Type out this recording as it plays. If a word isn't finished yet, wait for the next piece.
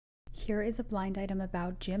Here is a blind item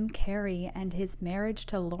about Jim Carrey and his marriage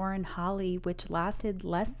to Lauren Holly, which lasted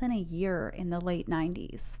less than a year in the late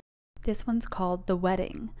 90s. This one's called The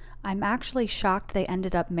Wedding. I'm actually shocked they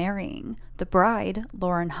ended up marrying. The bride,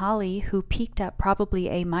 Lauren Holly, who peaked at probably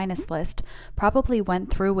A- list, probably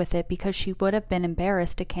went through with it because she would have been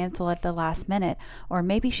embarrassed to cancel at the last minute, or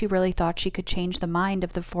maybe she really thought she could change the mind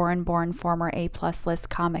of the foreign-born former A+ list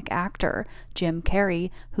comic actor, Jim Carrey,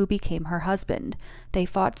 who became her husband. They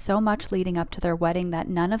fought so much leading up to their wedding that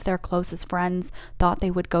none of their closest friends thought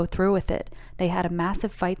they would go through with it. They had a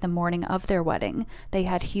massive fight the morning of their wedding. They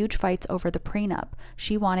had huge fights over the prenup.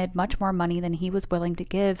 She wanted much more money than he was willing to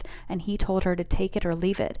give, and he told her to take it or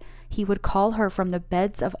leave it. He would call her from the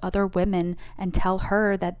beds of other women and tell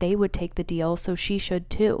her that they would take the deal, so she should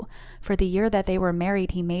too. For the year that they were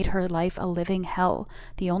married, he made her life a living hell.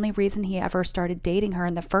 The only reason he ever started dating her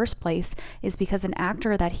in the first place is because an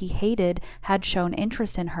actor that he hated had shown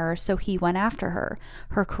interest in her, so he went after her.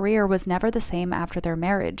 Her career was never the same after their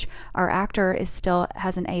marriage. Our actor still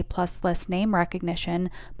has an A+ list name recognition,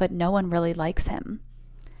 but no one really likes him.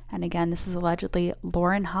 And again, this is allegedly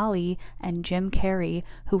Lauren Holly and Jim Carrey,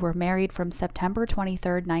 who were married from September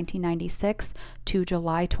 23rd, 1996 to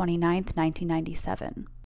July 29th, 1997.